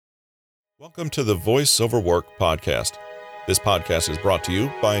Welcome to the Voice Over Work podcast. This podcast is brought to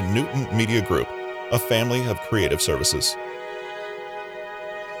you by Newton Media Group, a family of creative services.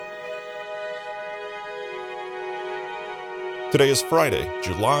 Today is Friday,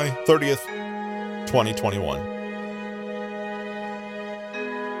 July 30th, 2021.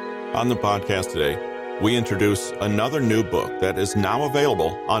 On the podcast today, we introduce another new book that is now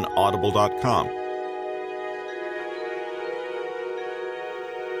available on audible.com.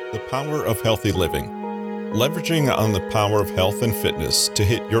 The Power of Healthy Living, leveraging on the power of health and fitness to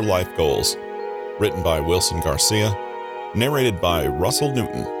hit your life goals. Written by Wilson Garcia, narrated by Russell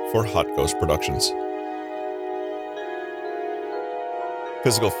Newton for Hot Ghost Productions.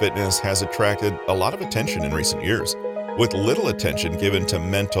 Physical fitness has attracted a lot of attention in recent years, with little attention given to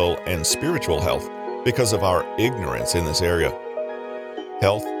mental and spiritual health because of our ignorance in this area.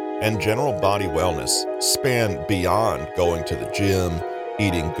 Health and general body wellness span beyond going to the gym,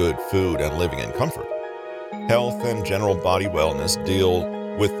 eating good food, and living in comfort. Health and general body wellness deal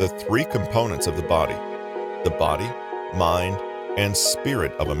with the three components of the body, mind, and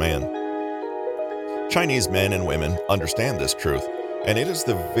spirit of a man. Chinese men and women understand this truth, and it is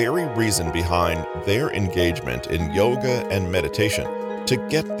the very reason behind their engagement in yoga and meditation to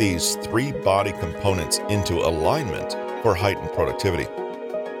get these three body components into alignment for heightened productivity.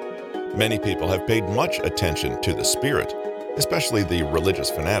 Many people have paid much attention to the spirit, especially the religious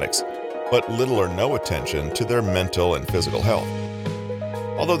fanatics, but little or no attention to their mental and physical health.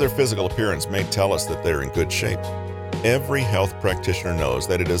 Although their physical appearance may tell us that they're in good shape, every health practitioner knows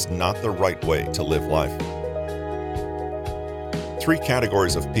that it is not the right way to live life. Three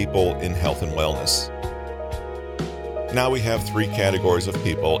categories of people in health and wellness. Now we have three categories of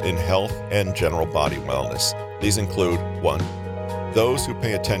people in health and general body wellness. These include 1. Those who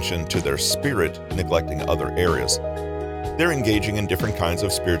pay attention to their spirit, neglecting other areas. They're engaging in different kinds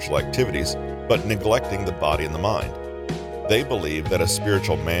of spiritual activities, but neglecting the body and the mind. They believe that a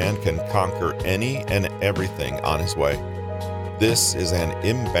spiritual man can conquer any and everything on his way. This is an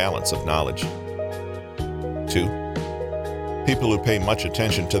imbalance of knowledge. 2. People who pay much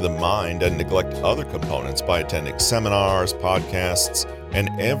attention to the mind and neglect other components by attending seminars, podcasts, and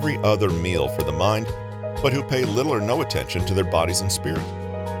every other meal for the mind, but who pay little or no attention to their bodies and spirit.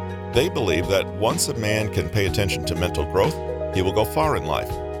 They believe that once a man can pay attention to mental growth, he will go far in life.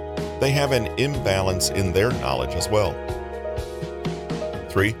 They have an imbalance in their knowledge as well.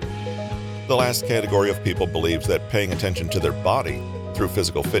 3. The last category of people believes that paying attention to their body through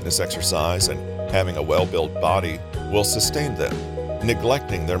physical fitness exercise and having a well-built body will sustain them,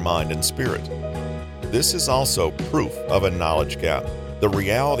 neglecting their mind and spirit. This is also proof of a knowledge gap. The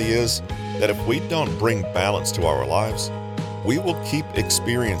reality is that if we don't bring balance to our lives, we will keep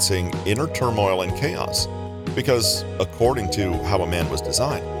experiencing inner turmoil and chaos, because according to how a man was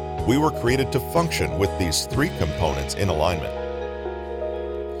designed, we were created to function with these three components in alignment.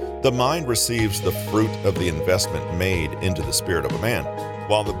 The mind receives the fruit of the investment made into the spirit of a man,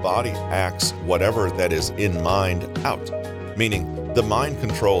 while the body acts whatever that is in mind out, meaning the mind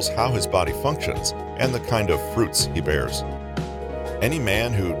controls how his body functions and the kind of fruits he bears. Any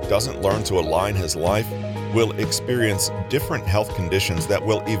man who doesn't learn to align his life will experience different health conditions that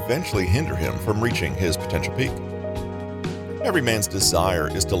will eventually hinder him from reaching his potential peak. Every man's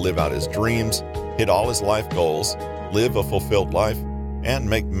desire is to live out his dreams, hit all his life goals, live a fulfilled life, and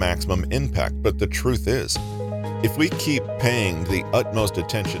make maximum impact. But the truth is, if we keep paying the utmost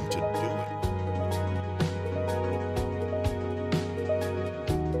attention to doing,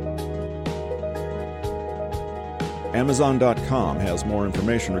 Amazon.com has more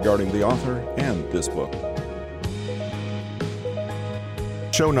information regarding the author and this book.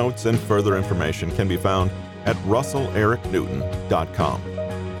 Show notes and further information can be found at russellericnewton.com.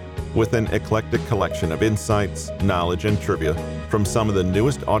 With an eclectic collection of insights, knowledge, and trivia from some of the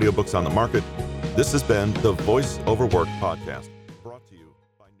newest audiobooks on the market, this has been the Voice Over Work podcast.